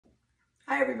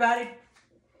Hi everybody,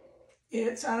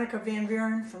 it's Anneke Van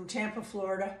Buren from Tampa,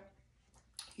 Florida,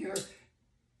 your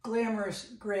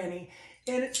glamorous granny,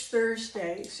 and it's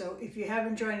Thursday, so if you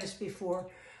haven't joined us before,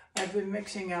 I've been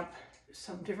mixing up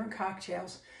some different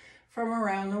cocktails from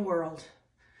around the world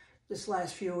this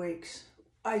last few weeks.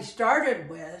 I started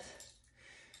with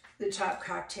the top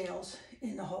cocktails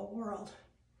in the whole world,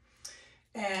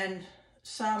 and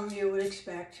some you would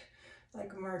expect,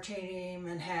 like a martini,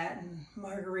 Manhattan,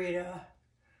 margarita,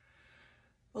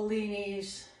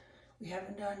 Bellinis, we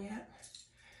haven't done yet.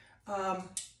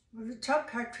 The top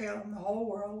cocktail in the whole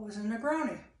world was a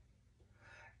Negroni.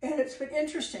 And it's been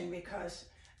interesting because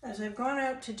as I've gone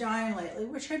out to dine lately,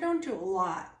 which I don't do a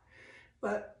lot,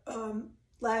 but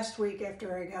last week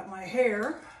after I got my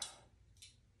hair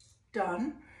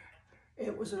done,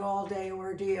 it was an all-day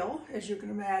ordeal, as you can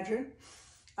imagine.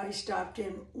 I stopped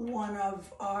in one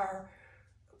of our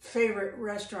favorite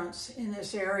restaurants in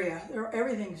this area.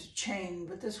 Everything's chain,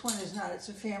 but this one is not. It's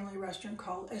a family restaurant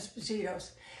called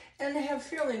Avbgilfgoddess, and they have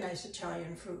fairly nice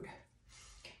Italian food.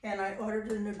 And I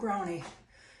ordered a Negroni,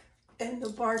 and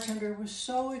the bartender was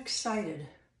so excited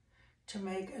to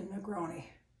make a Negroni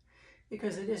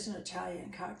because it is an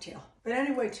Italian cocktail. But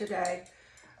anyway, today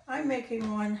I'm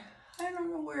making one. I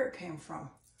don't know where it came from.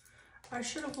 I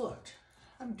should have looked.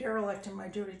 I'm derelict in my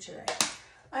duty today.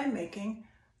 I'm making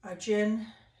a gin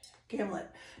Gimlet.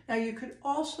 Now you could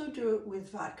also do it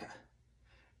with vodka,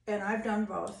 and I've done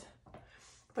both,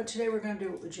 but today we're going to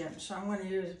do it with gin. So I'm going to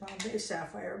use Bombay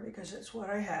Sapphire because it's what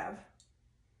I have.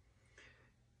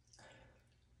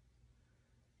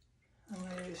 I'm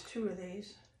going to use 2 of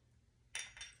these.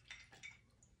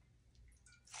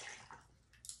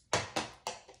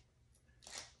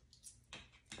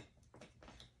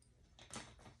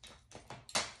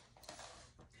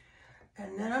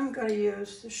 And then I'm going to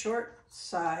use the short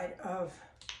side of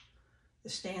the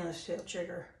stainless steel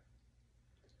jigger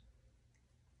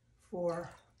for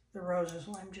the Roses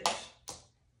lime juice.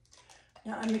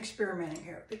 Now I'm experimenting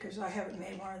here because I haven't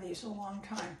made one of these in a long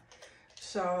time.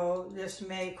 So this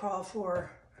may call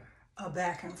for a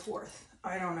back and forth.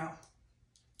 I don't know.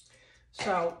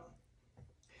 So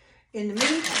in the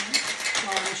meantime,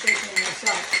 while I'm shaking this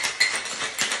up,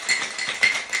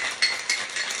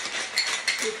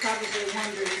 you're probably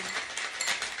wondering,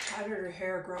 how did her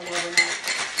hair grow overnight?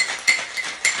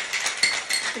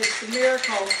 It's the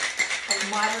miracle of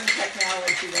modern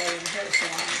technology today in hair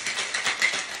salons.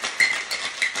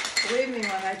 Believe me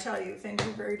when I tell you, things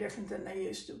are very different than they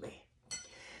used to be.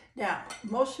 Now,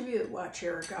 most of you that watch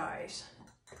here are guys,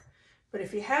 but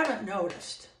if you haven't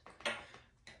noticed,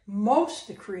 most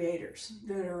of the creators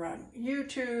that are on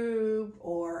YouTube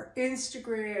or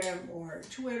Instagram or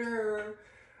Twitter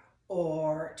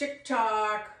or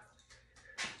TikTok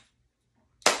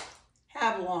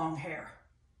have long hair.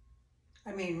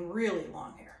 I mean, really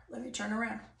long hair. Let me turn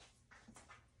around.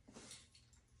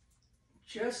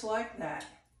 Just like that.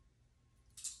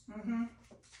 And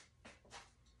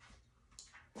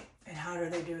how do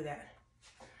they do that?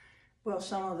 Well,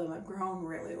 some of them have grown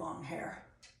really long hair.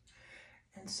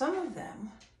 And some of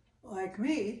them, like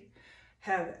me,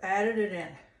 have added it in.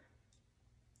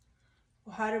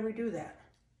 Well, how do we do that?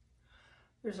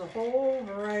 There's a whole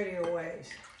variety of ways.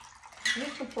 I'm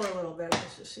just going to pour a little bit of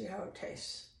this to see how it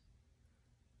tastes.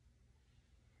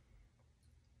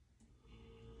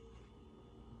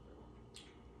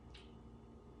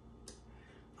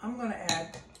 I'm going to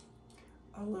add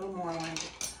a little more lime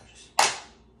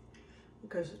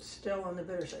because it's still on the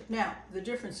bitter side. Now, the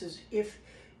difference is if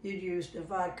you'd used a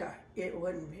vodka, it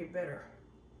wouldn't be bitter.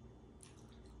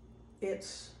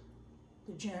 It's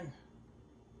the gin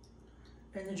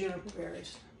and the juniper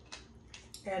berries.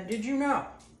 And did you know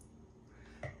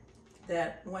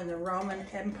that when the Roman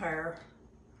Empire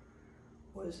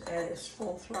was at its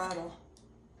full throttle,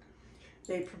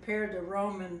 they prepared the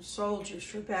Roman soldiers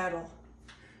for battle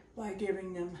by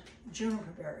giving them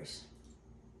juniper berries?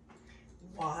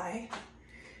 Why?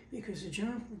 Because the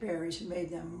juniper berries made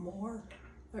them more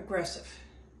aggressive.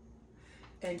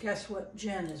 And guess what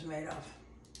gin is made of?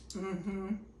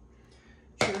 Juniper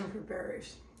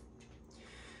berries.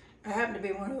 I happen to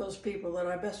be one of those people that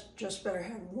I just better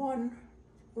have 1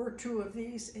 or 2 of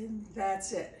these and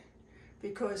that's it.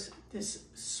 Because this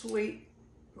sweet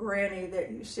granny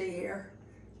that you see here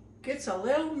gets a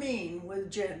little mean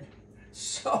with gin.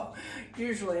 So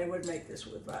usually I would make this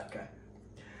with vodka.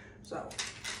 So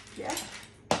yeah.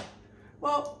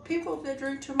 Well, people that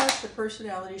drink too much, their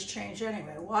personalities change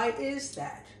anyway. Why is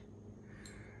that?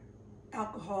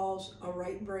 Alcohol's a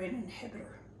right brain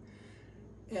inhibitor.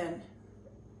 And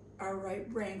our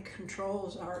right brain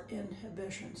controls our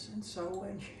inhibitions. And so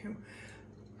when you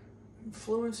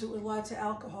influence it with lots of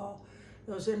alcohol,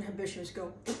 those inhibitions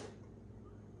go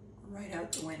right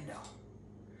out the window.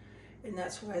 And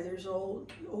that's why there's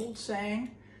old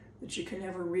saying that you can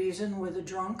never reason with a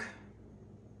drunk.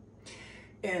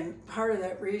 And part of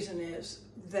that reason is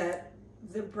that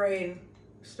the brain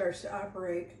starts to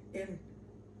operate in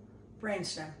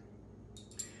brainstem,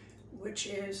 which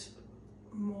is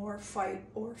more fight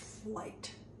or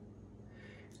flight.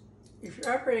 If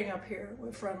you're operating up here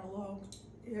with frontal lobe,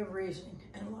 you have reasoning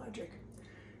and logic.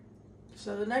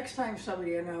 So the next time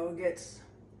somebody you know gets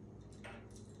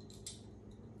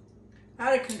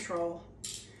out of control,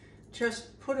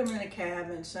 just put them in a cab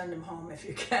and send them home if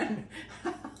you can.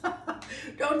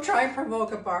 Don't try and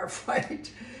provoke a bar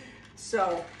fight.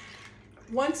 So,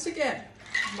 once again,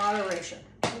 moderation.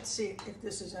 Let's see if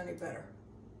this is any better.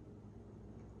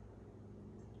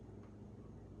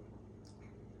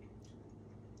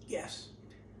 Yes,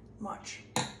 much.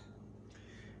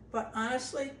 But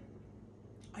honestly,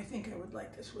 I think I would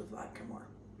like this with vodka more.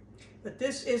 But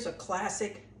this is a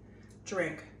classic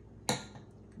drink,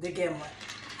 the Gimlet.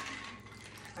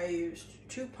 I used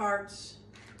 2 parts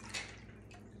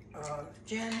of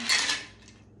gin.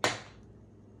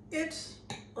 It's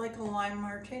like a lime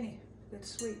martini.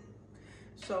 It's sweet.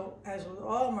 So as with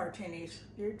all martinis,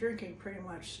 you're drinking pretty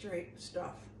much straight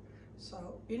stuff.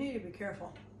 So you need to be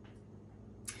careful.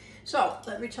 So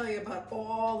let me tell you about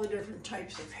all the different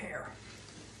types of hair,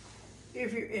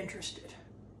 if you're interested.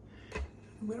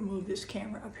 I'm going to move this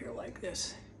camera up here like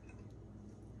this.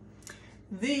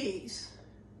 These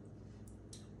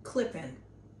clip in.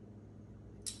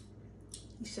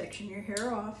 You section your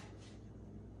hair off,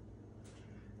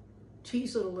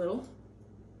 tease it a little,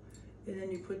 and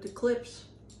then you put the clips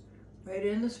right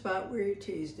in the spot where you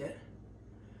teased it.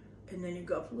 And then you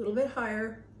go up a little bit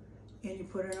higher and you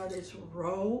put another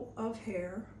row of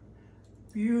hair.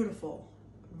 Beautiful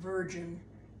virgin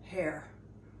hair.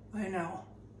 I know.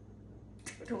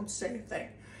 Don't say a thing.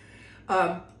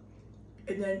 And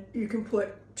then you can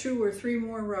put 2 or 3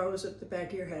 more rows at the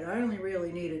back of your head. I only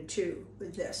really needed 2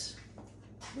 with this,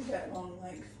 with that long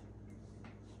length.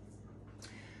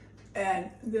 And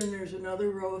then there's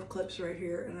another row of clips right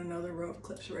here and another row of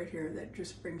clips right here that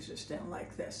just brings this down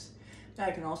like this. Now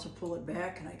I can also pull it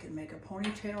back and I can make a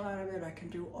ponytail out of it. I can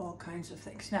do all kinds of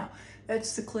things. Now,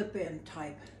 that's the clip-in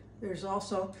type. There's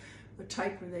also a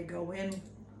type where they go in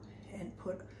and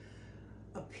put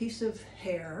a piece of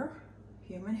hair,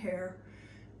 human hair,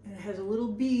 and it has a little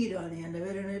bead on the end of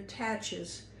it and it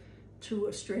attaches to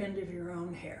a strand of your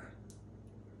own hair.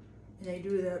 And they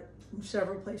do that in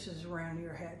several places around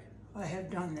your head. I have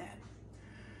done that.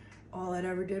 All it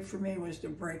ever did for me was to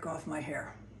break off my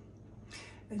hair.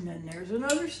 And then there's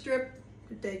another strip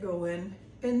that they go in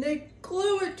and they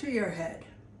glue it to your head.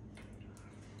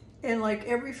 And like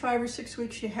every 5 or 6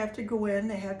 weeks you have to go in,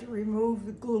 they have to remove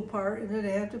the glue part and then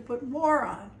they have to put more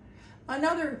on.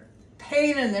 Another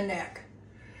pain in the neck.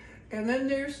 And then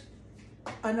there's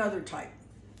another type.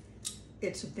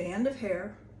 It's a band of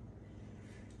hair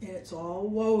and it's all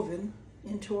woven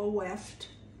into a weft.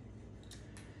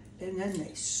 And then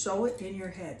they sew it in your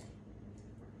head.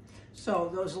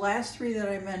 So those last 3 that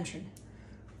I mentioned,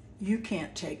 you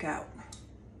can't take out.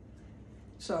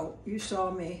 So you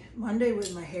saw me Monday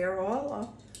with my hair all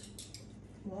up.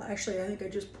 Well, actually, I think I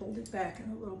just pulled it back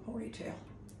in a little ponytail.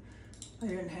 I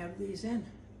didn't have these in.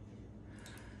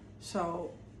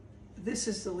 So this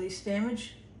is the least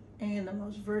damage and the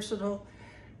most versatile.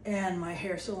 And my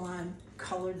hair salon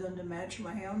colored them to match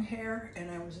my own hair,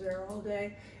 and I was there all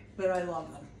day, but I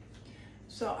love them.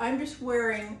 So I'm just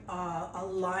wearing a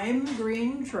lime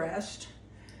green dress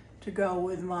to go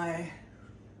with my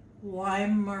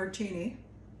lime martini.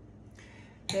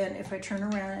 And if I turn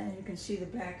around and you can see the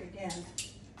back again,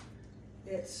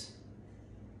 it's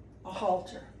a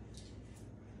halter.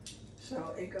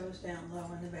 So it goes down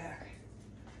low in the back.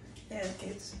 And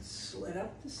it's slit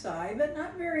up the side, but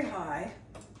not very high.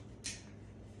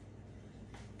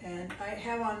 And I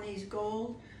have on these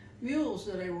gold mules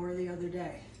that I wore the other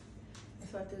day. I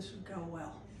thought this would go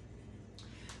well.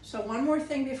 So one more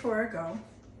thing before I go.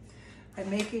 I'm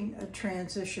making a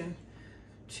transition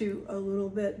to a little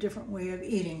bit different way of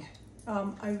eating.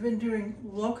 I've been doing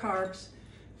low carbs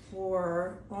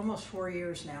for almost 4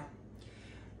 years now.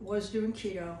 Was doing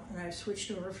keto and I switched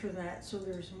over for that, so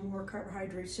there's more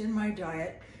carbohydrates in my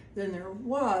diet than there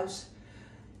was,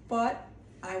 but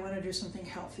I want to do something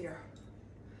healthier.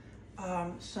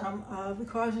 Some of the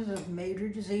causes of major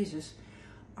diseases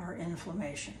are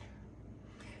inflammation,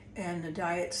 and the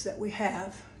diets that we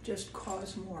have just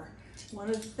cause more. One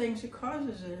of the things that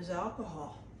causes it is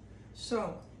alcohol.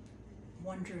 So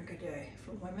 1 drink a day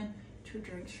for women, 2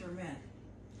 drinks for men.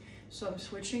 So I'm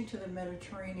switching to the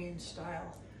Mediterranean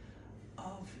style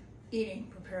of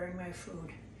eating, preparing my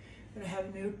food. And I have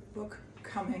a new book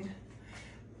coming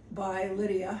by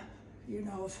Lydia, you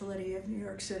know, of Lydia of New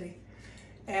York City.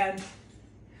 And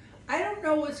I don't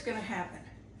know what's going to happen.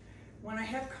 When I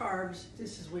have carbs,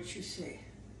 this is what you see.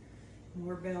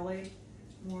 More belly,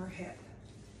 more hip.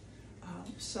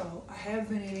 So I have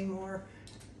been eating more,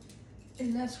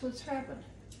 and that's what's happened.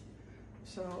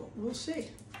 So we'll see.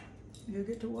 You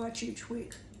get to watch each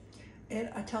week. And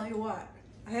I tell you what,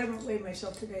 I haven't weighed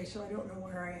myself today, so I don't know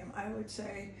where I am. I would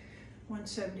say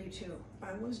 172.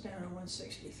 I was down to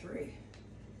 163.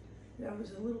 That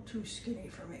was a little too skinny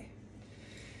for me.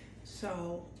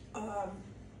 So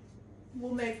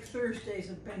we'll make Thursdays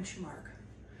a benchmark.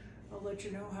 I'll let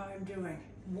you know how I'm doing.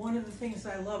 One of the things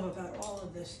I love about all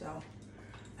of this, though,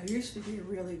 I used to be a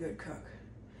really good cook.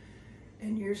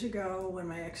 And years ago, when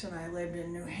my ex and I lived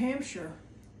in New Hampshire,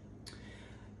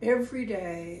 every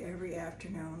day, every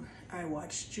afternoon, I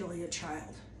watched Julia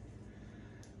Child,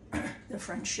 the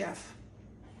French chef.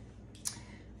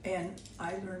 And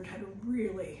I learned how to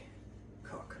really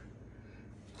cook,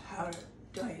 how to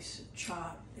dice,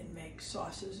 chop, and make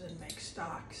sauces and make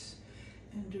stocks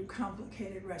and do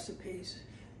complicated recipes.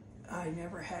 I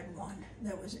never had one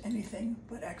that was anything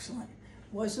but excellent.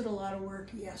 Was it a lot of work?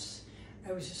 Yes.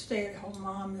 I was a stay-at-home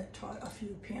mom that taught a few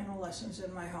piano lessons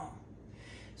in my home.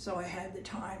 So I had the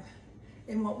time.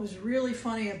 And what was really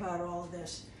funny about all of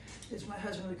this is my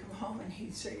husband would come home and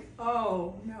he'd say,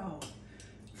 "Oh no,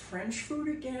 French food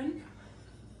again?"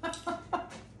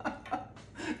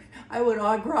 I would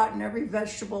au gratin every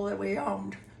vegetable that we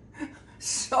owned.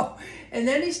 So, and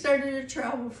then he started to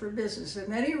travel for business,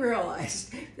 and then he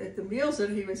realized that the meals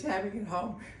that he was having at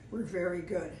home were very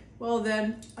good. Well,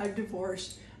 then I'm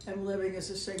divorced, I'm living as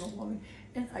a single woman,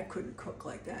 and I couldn't cook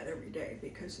like that every day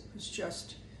because it was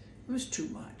too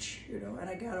much, you know, and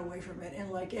I got away from it.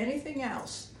 And like anything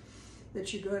else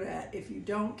that you're good at, if you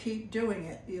don't keep doing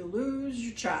it, you lose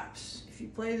your chops. If you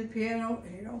play the piano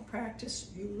and you don't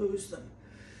practice, you lose them.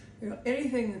 You know,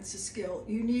 anything that's a skill,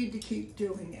 you need to keep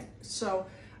doing it. So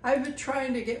I've been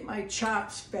trying to get my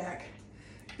chops back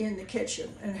in the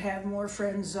kitchen and have more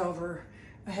friends over.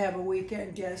 I have a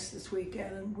weekend guest this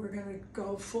weekend, and we're going to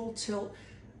go full tilt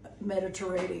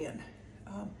Mediterranean.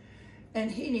 And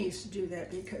he needs to do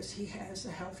that because he has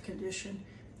a health condition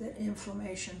that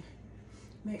inflammation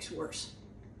makes worse.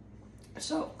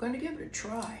 So I'm going to give it a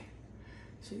try.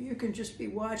 So you can just be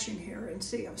watching here and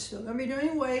see. I'm still going to be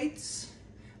doing weights.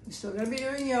 I'm still going to be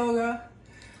doing yoga.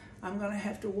 I'm going to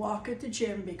have to walk at the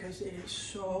gym because it is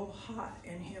so hot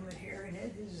and humid here, and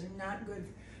it is not good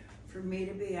for me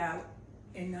to be out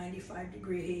in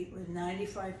 95-degree heat with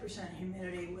 95%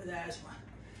 humidity with asthma.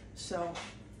 So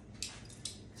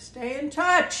stay in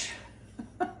touch.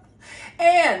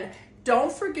 And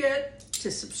don't forget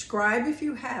to subscribe if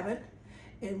you haven't.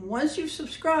 And once you've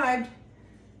subscribed,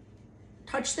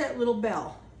 touch that little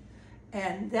bell,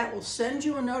 and that will send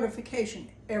you a notification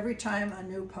every time a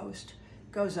new post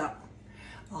goes up.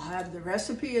 I'll have the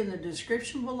recipe in the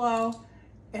description below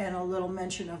and a little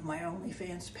mention of my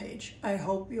OnlyFans page. I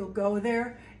hope you'll go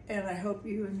there, and I hope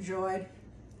you enjoyed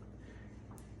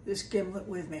this gimlet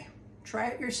with me. Try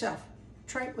it yourself.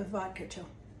 Try it with vodka too.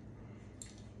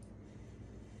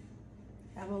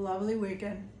 Have a lovely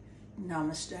weekend.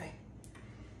 Namaste.